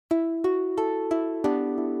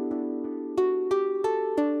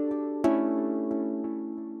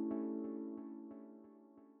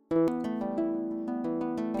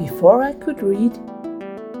before I could read,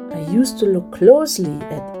 I used to look closely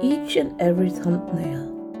at each and every thumbnail,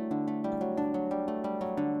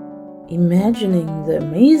 imagining the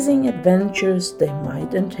amazing adventures they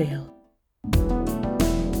might entail.